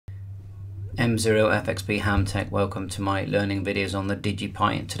M0FXB Hamtech, welcome to my learning videos on the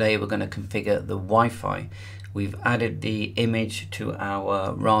DigiPi, and today we're going to configure the Wi-Fi. We've added the image to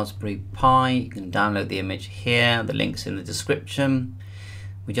our Raspberry Pi. You can download the image here, the link's in the description.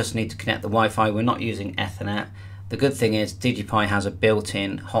 We just need to connect the Wi-Fi. We're not using Ethernet. The good thing is DigiPi has a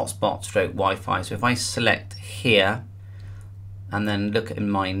built-in hotspot stroke Wi-Fi, so if I select here and then look in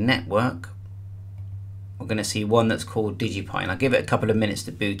my network, we're going to see one that's called DigiPi, and I'll give it a couple of minutes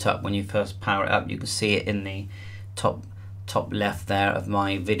to boot up. When you first power it up, you can see it in the top left there of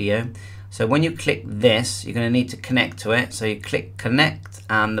my video. So when you click this, you're going to need to connect to it. So you click connect,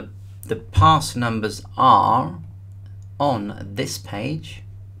 and the pass numbers are on this page.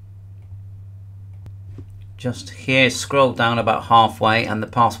 Just here, scroll down about halfway, and the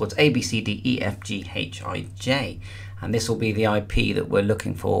password's ABCDEFGHIJ. And this will be the IP that we're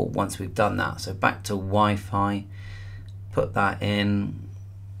looking for once we've done that. So back to Wi-Fi, put that in,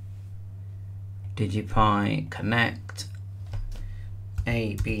 DigiPi connect,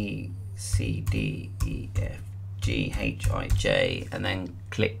 ABCDEFGHIJ, and then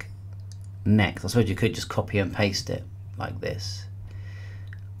click next. I suppose you could just copy and paste it like this.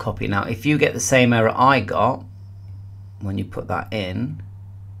 Copy. Now if you get the same error I got when you put that in,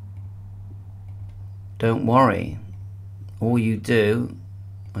 don't worry. All you do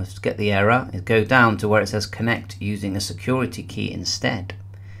is get the error, is go down to where it says connect using a security key instead.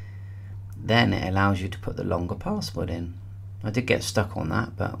 Then it allows you to put the longer password in. I did get stuck on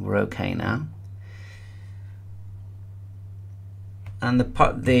that, but we're okay now. And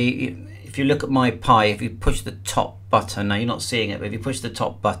if you look at my Pi, if you push the top button, now you're not seeing it, but if you push the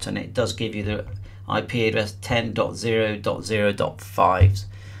top button, it does give you the IP address 10.0.0.5.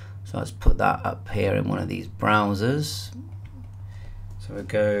 So let's put that up here in one of these browsers. So we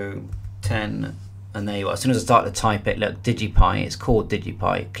go 10, and there you are. As soon as I start to type it, look, DigiPi, it's called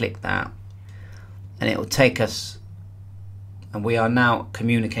DigiPi. Click that, and it will take us, and we are now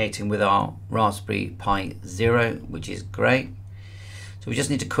communicating with our Raspberry Pi Zero, which is great. So we just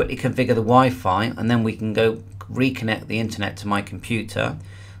need to quickly configure the Wi-Fi, and then we can go reconnect the internet to my computer.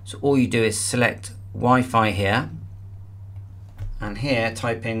 So all you do is select Wi-Fi here, and here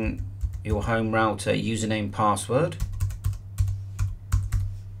type in your home router username, password,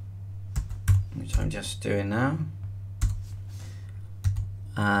 which I'm just doing now,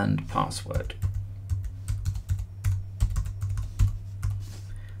 and password.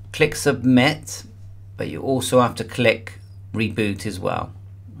 Click submit, but you also have to click reboot as well.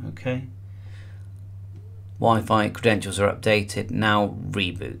 Okay. Wi-Fi credentials are updated. Now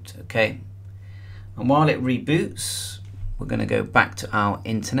reboot. Okay. And while it reboots, we're going to go back to our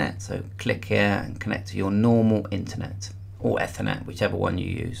internet. So click here and connect to your normal internet or Ethernet, whichever one you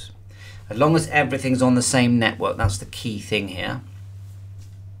use. As long as everything's on the same network, that's the key thing here.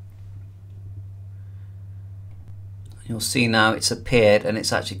 You'll see now it's appeared, and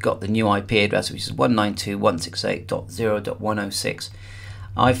it's actually got the new IP address, which is 192.168.0.106.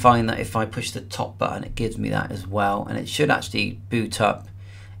 I find that if I push the top button, it gives me that as well, and it should actually boot up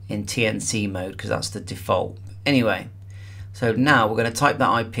in TNC mode because that's the default. Anyway, so now we're going to type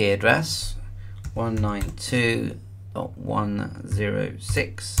that IP address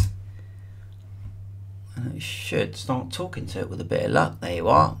 192.106, and it should start talking to it with a bit of luck. There you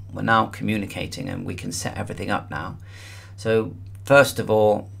are. We're now communicating, and we can set everything up now. So first of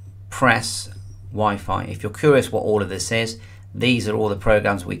all, press Wi-Fi. If you're curious what all of this is, these are all the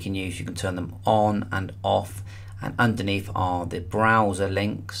programs we can use. You can turn them on and off, and underneath are the browser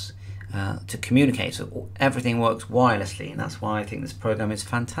links to communicate. So everything works wirelessly, and that's why I think this program is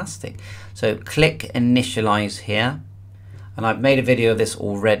fantastic. So click initialize here, and I've made a video of this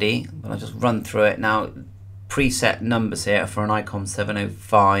already, but I'll just run through it now. Preset numbers here for an ICOM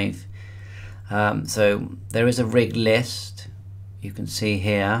 705. So there is a rig list, you can see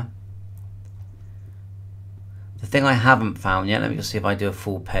here. The thing I haven't found yet, let me just see if I do a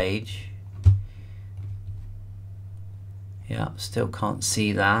full page. Yeah, still can't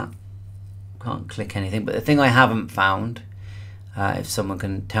see that. Can't click anything, but the thing I haven't found, if someone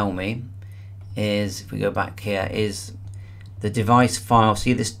can tell me, is, if we go back here, is the device file.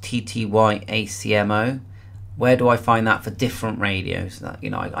 See this TTY ACMO? Where do I find that for different radios? That, you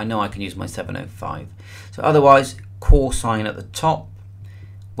know, I know I can use my 705. So otherwise, call sign at the top,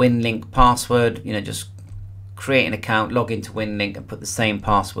 WinLink password, you know, just create an account, log into WinLink and put the same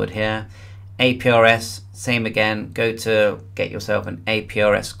password here. APRS, same again, go to get yourself an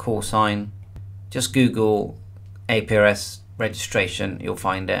APRS call sign. Just Google APRS registration, you'll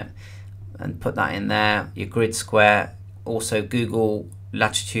find it, and put that in there. Your grid square, also Google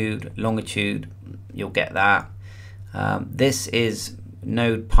latitude, longitude, you'll get that. This is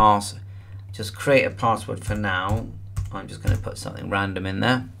node pass just create a password for now. I'm just going to put something random in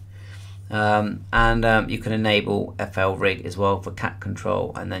there. You can enable FL rig as well for cat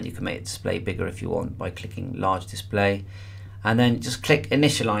control, and then you can make it display bigger if you want by clicking large display, and then just click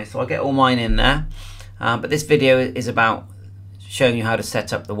initialize. So I'll get all mine in there, but this video is about showing you how to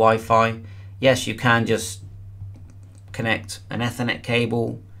set up the Wi-Fi. Yes, you can just connect an Ethernet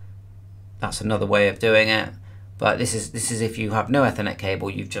cable. That's another way of doing it. But this is if you have no Ethernet cable,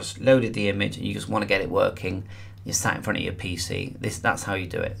 you've just loaded the image and you just want to get it working. You're sat in front of your PC. That's how you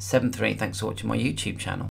do it. 738, thanks for watching my YouTube channel.